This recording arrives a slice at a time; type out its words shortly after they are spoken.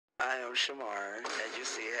I am Shamar. As you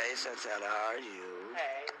see, hey Santana, how are you?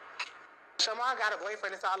 Hey. Shamar got a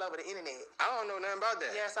boyfriend that's all over the internet. I don't know nothing about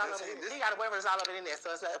that. Yeah, it's all over. He got a boyfriend that's all over the internet,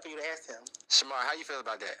 so it's up for you to ask him. Shamar, how you feel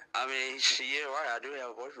about that? I mean, yeah, right. I do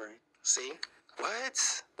have a boyfriend. See? What?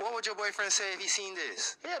 What would your boyfriend say if he seen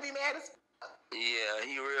this? He'll be mad as Yeah,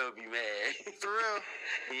 he real be mad. For real?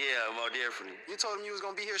 Yeah, more different. You told him you was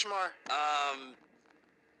gonna be here, Shamar?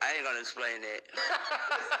 I ain't gonna explain that.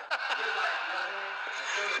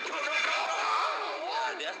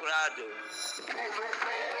 That's what I do.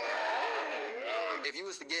 If you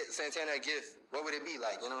was to get Santana a gift, what would it be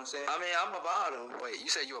like? You know what I'm saying? I mean, I'm about him. Wait, you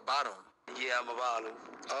said you about him? Yeah, I'm about him.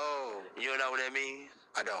 Oh. You know what that means?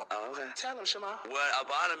 I don't. Oh, okay. Tell him, Shamar. Well,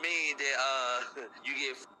 about him means that, you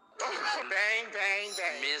get... Bang, bang,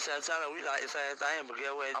 bang. Me and Santana, we like the same thing, but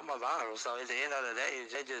get what? I'm about him, so at the end of the day,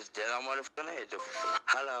 they just dead on motherfucking head.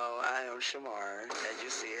 Hello, I am Shamar. As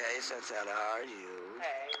you see, hey Santana, how are you?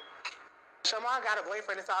 Hey. Shamar got a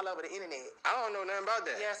boyfriend that's all over the internet. I don't know nothing about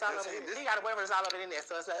that. Yeah, it's all over. He got a boyfriend that's all over the internet,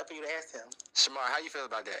 so it's up for you to ask him. Shamar, how you feel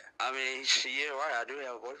about that? I mean, yeah, right. I do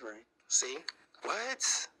have a boyfriend. See? What?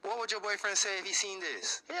 What would your boyfriend say if he seen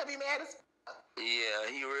this? He'll be mad as Yeah,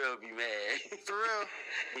 he real be mad. For real?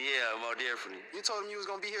 Yeah, more different. You told him you was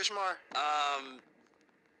gonna be here, Shamar? I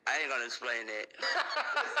ain't gonna explain that.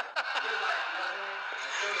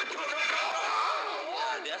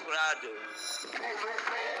 That's what I do.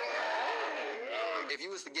 If you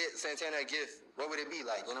was to get Santana a gift, what would it be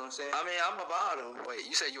like? You know what I'm saying? I mean, I'm about him. Wait,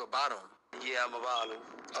 you said you about him? Yeah, I'm about him.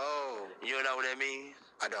 Oh. You know what that means?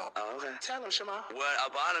 I don't. Oh, okay. Tell him, Shamar. Well,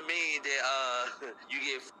 about him means that, you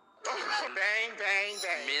get... Bang, bang,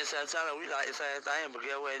 bang. Me and Santana, we like the same thing, but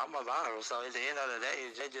get what? I'm about him, so at the end of the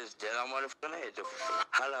day, they just dead on motherfucking head.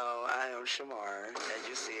 Hello, I am Shamar. As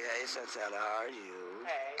you see, hey Santana, how are you?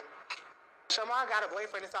 Hey. Shamar got a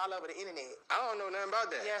boyfriend that's all over the internet. I don't know nothing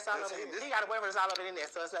about that. Yeah, it's all over. He got a boyfriend that's all over the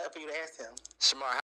internet, so it's up for you to ask him. Shamar,